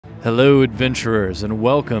Hello adventurers, and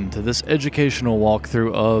welcome to this educational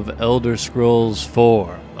walkthrough of Elder Scrolls IV: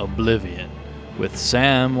 Oblivion with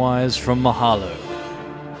Samwise from Mahalo.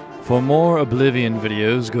 For more Oblivion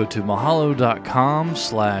videos, go to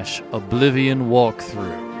mahalo.com/Oblivion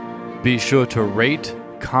Walkthrough. Be sure to rate,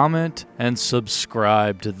 comment, and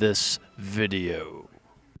subscribe to this video.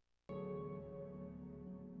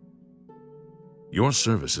 Your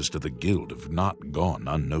services to the Guild have not gone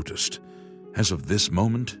unnoticed. As of this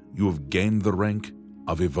moment, you have gained the rank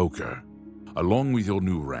of Evoker. Along with your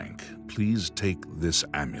new rank, please take this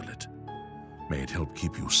amulet. May it help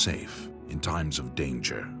keep you safe in times of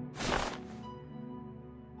danger.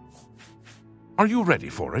 Are you ready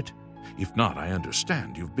for it? If not, I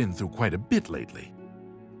understand you've been through quite a bit lately.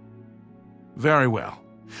 Very well.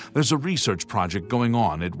 There's a research project going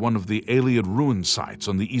on at one of the Iliad ruin sites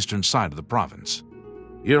on the eastern side of the province.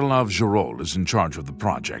 Irlav Jirol is in charge of the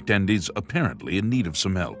project and is apparently in need of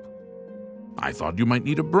some help. I thought you might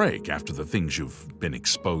need a break after the things you've been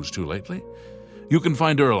exposed to lately. You can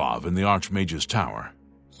find Irlav in the Archmage's Tower.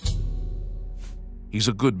 He's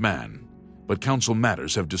a good man, but council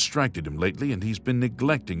matters have distracted him lately and he's been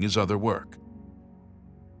neglecting his other work.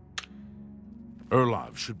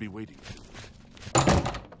 Irlav should be waiting.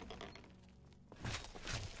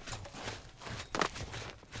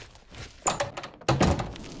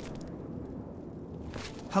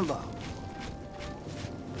 Hello.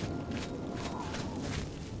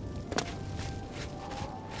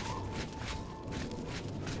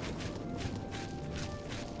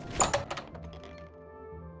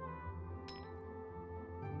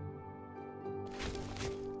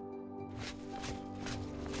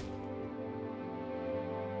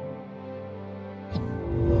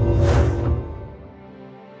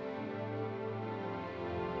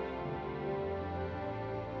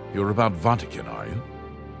 You're about Vahtacen, are you?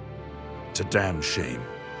 It's a damn shame.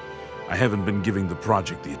 I haven't been giving the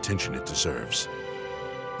project the attention it deserves.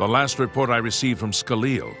 The last report I received from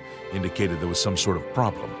Skalil indicated there was some sort of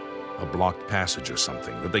problem, a blocked passage or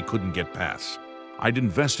something that they couldn't get past. I'd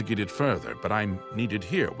investigate it further, but I'm needed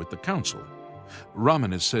here with the council.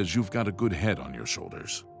 Ramanis says you've got a good head on your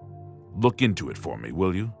shoulders. Look into it for me,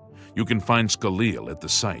 will you? You can find Skalil at the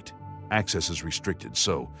site. Access is restricted,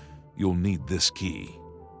 so you'll need this key.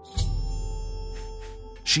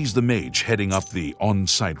 She's the mage heading up the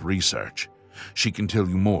on-site research. She can tell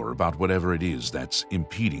you more about whatever it is that's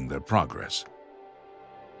impeding their progress.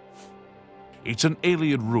 It's an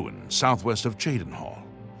Iliad ruin southwest of Cheydinhall.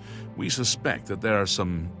 We suspect that there are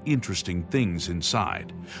some interesting things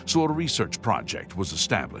inside, so a research project was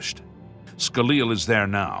established. Skalil is there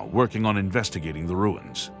now, working on investigating the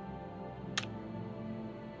ruins.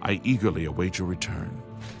 I eagerly await your return.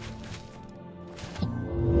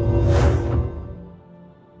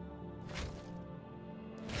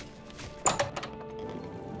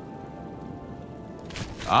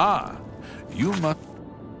 Ah, you must...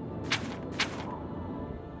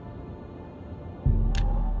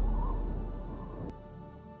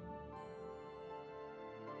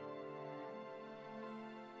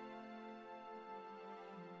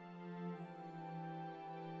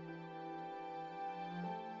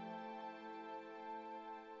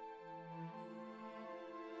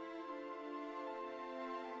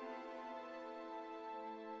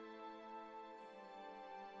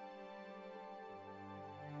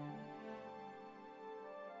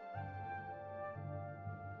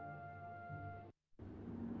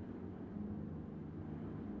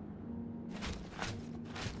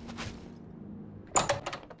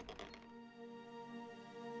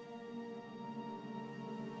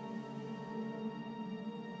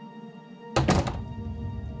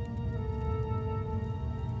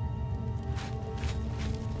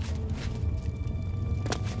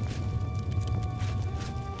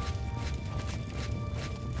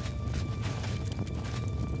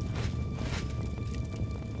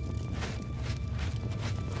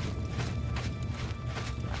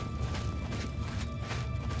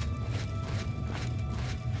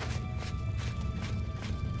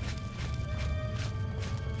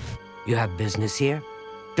 You have business here?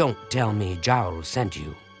 Don't tell me Jarl sent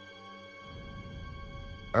you.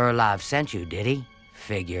 Irlav sent you, did he?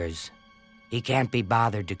 Figures. He can't be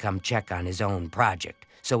bothered to come check on his own project,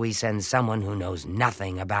 so he sends someone who knows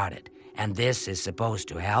nothing about it. And this is supposed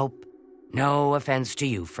to help? No offense to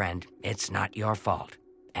you, friend. It's not your fault.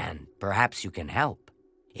 And perhaps you can help.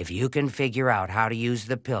 If you can figure out how to use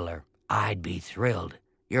the pillar, I'd be thrilled.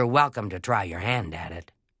 You're welcome to try your hand at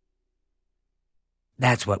it.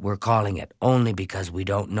 That's what we're calling it, only because we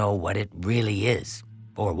don't know what it really is,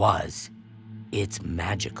 or was. It's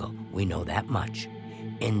magical, we know that much.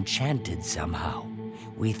 Enchanted somehow.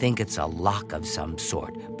 We think it's a lock of some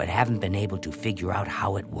sort, but haven't been able to figure out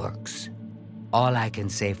how it works. All I can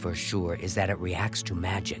say for sure is that it reacts to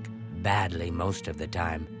magic, badly most of the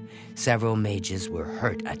time. Several mages were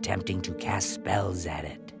hurt attempting to cast spells at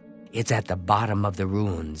it. It's at the bottom of the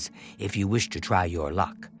ruins, if you wish to try your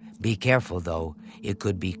luck. Be careful, though. It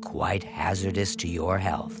could be quite hazardous to your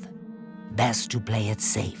health. Best to play it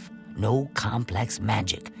safe. No complex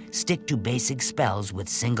magic. Stick to basic spells with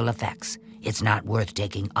single effects. It's not worth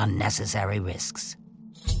taking unnecessary risks.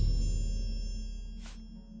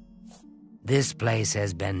 This place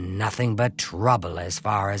has been nothing but trouble as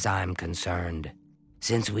far as I'm concerned.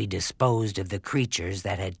 Since we disposed of the creatures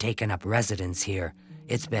that had taken up residence here,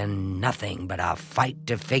 it's been nothing but a fight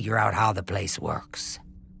to figure out how the place works.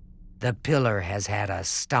 The pillar has had us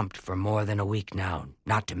stumped for more than a week now,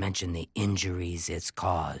 not to mention the injuries it's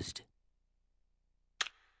caused.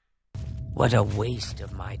 What a waste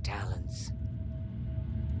of my talents.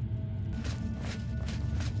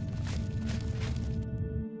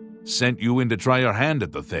 Sent you in to try your hand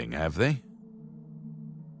at the thing, have they?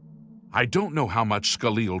 I don't know how much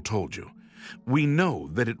Scaleel told you. We know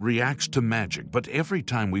that it reacts to magic, but every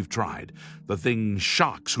time we've tried, the thing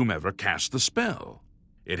shocks whomever casts the spell.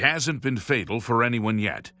 It hasn't been fatal for anyone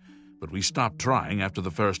yet, but we stopped trying after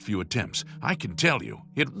the first few attempts. I can tell you,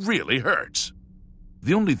 it really hurts.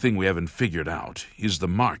 The only thing we haven't figured out is the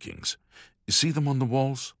markings. You see them on the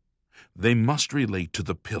walls? They must relate to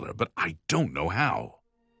the pillar, but I don't know how.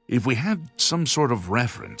 If we had some sort of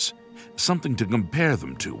reference, something to compare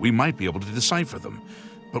them to, we might be able to decipher them.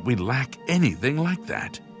 But we lack anything like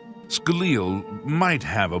that. Scaleel might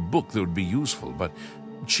have a book that would be useful, but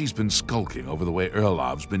she's been skulking over the way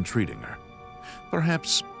Erlov's been treating her.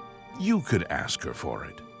 Perhaps you could ask her for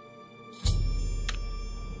it.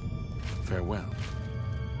 Farewell.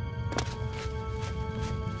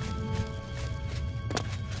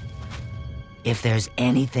 If there's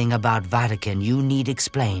anything about Vahtacen you need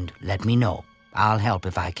explained, let me know. I'll help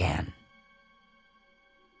if I can.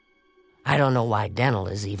 I don't know why Denel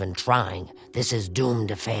is even trying. This is doomed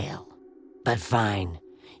to fail. But fine.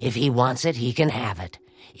 If he wants it, he can have it.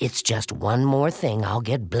 It's just one more thing I'll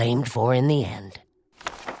get blamed for in the end.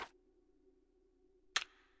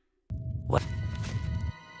 What?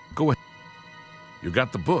 Go ahead. You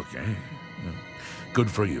got the book, eh?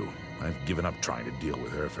 Good for you. I've given up trying to deal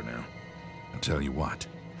with her for now. I'll tell you what.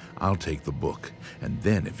 I'll take the book, and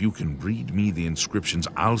then if you can read me the inscriptions,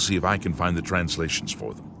 I'll see if I can find the translations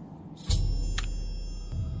for them.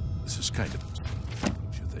 This is kind of...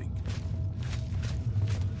 what you think?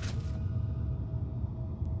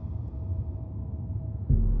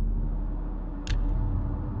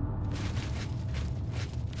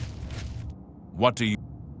 What do you...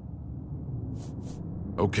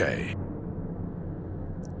 Okay.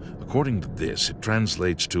 According to this, it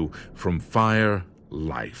translates to from fire,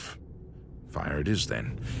 life. Fire it is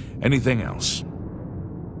then. Anything else?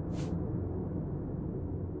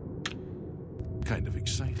 Kind of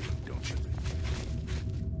exciting, don't you think?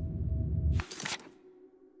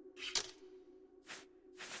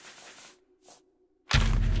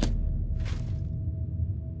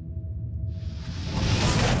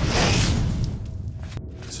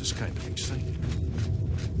 This is kind of exciting.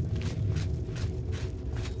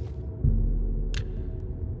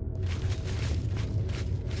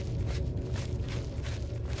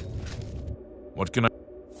 What can I...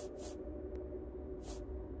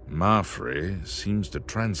 Mafre seems to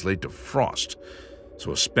translate to frost,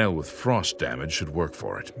 so a spell with frost damage should work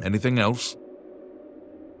for it. Anything else?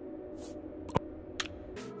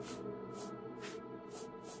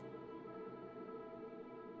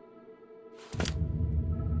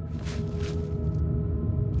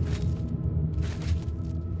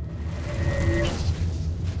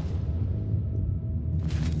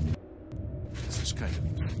 This is kind of...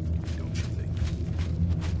 don't you think?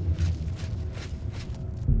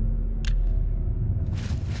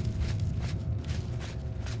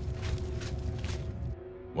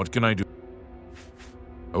 What can I do?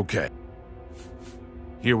 Okay.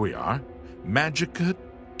 Here we are. Magicka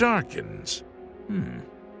darkens.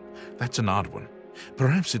 That's an odd one.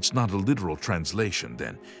 Perhaps it's not a literal translation,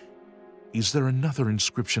 then. Is there another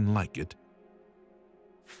inscription like it?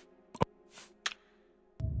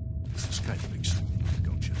 This is kind of exciting,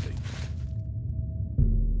 don't you think?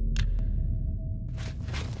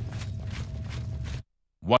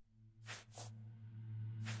 What?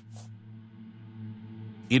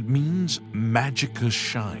 It means Magicka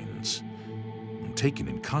shines. When taken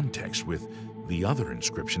in context with the other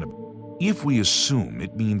inscription, if we assume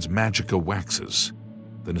it means Magicka waxes,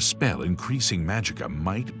 then a spell increasing Magicka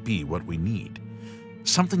might be what we need.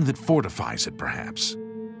 Something that fortifies it, perhaps.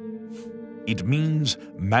 It means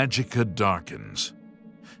Magicka darkens.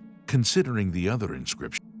 Considering the other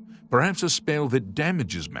inscription, perhaps a spell that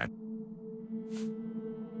damages magic.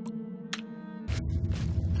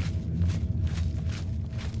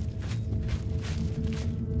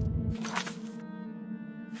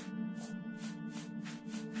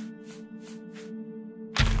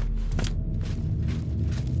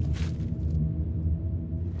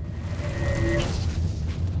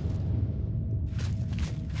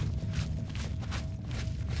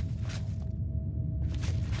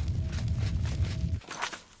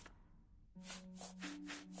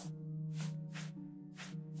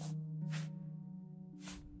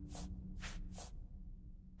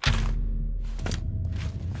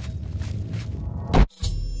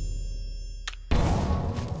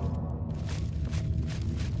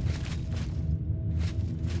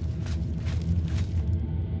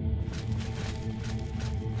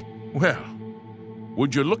 Well,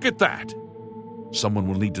 would you look at that? Someone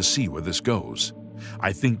will need to see where this goes.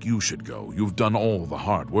 I think you should go. You've done all the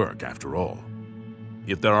hard work, after all.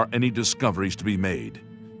 If there are any discoveries to be made,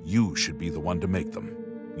 you should be the one to make them.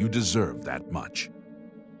 You deserve that much.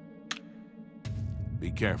 Be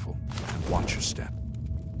careful and watch your step.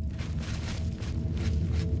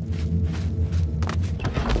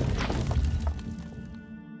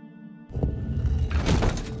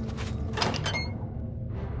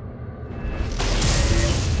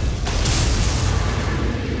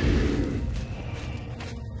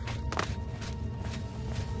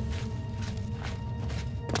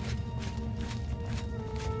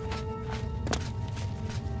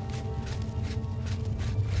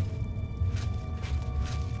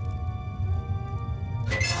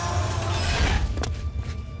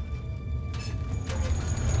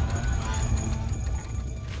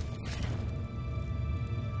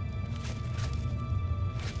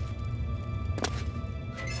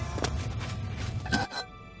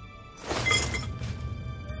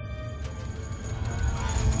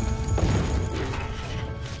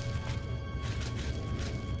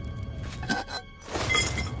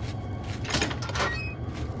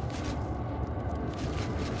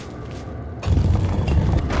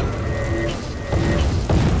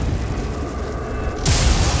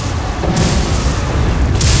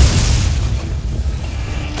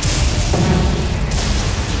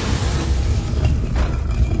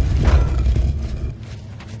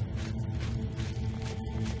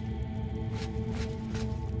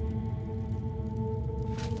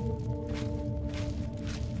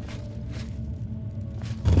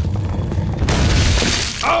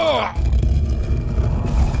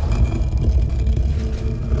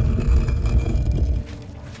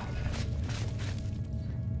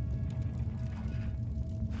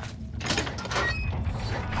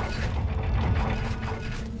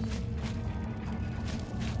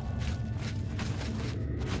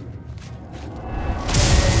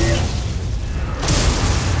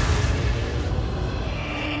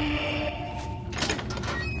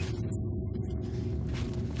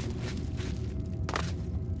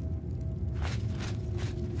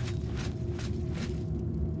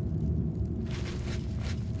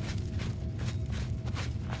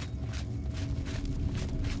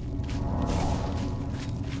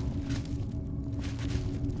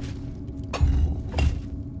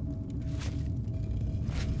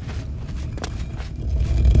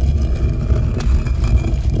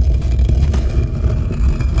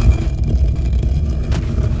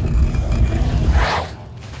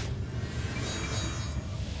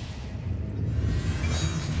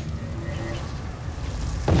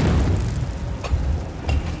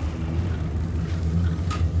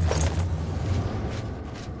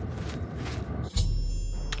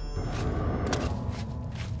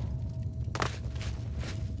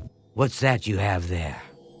 What's that you have there?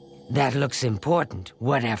 That looks important,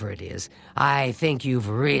 whatever it is. I think you've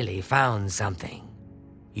really found something.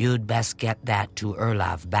 You'd best get that to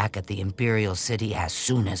Erlaf back at the Imperial City as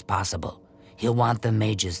soon as possible. He'll want the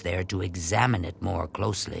mages there to examine it more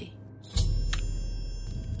closely.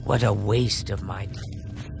 What a waste of my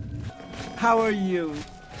time. How are you?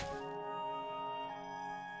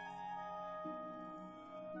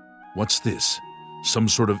 What's this? Some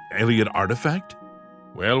sort of alien artifact?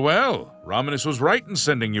 Well, well, Romanus was right in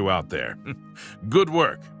sending you out there. Good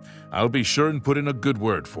work. I'll be sure and put in a good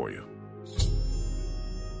word for you.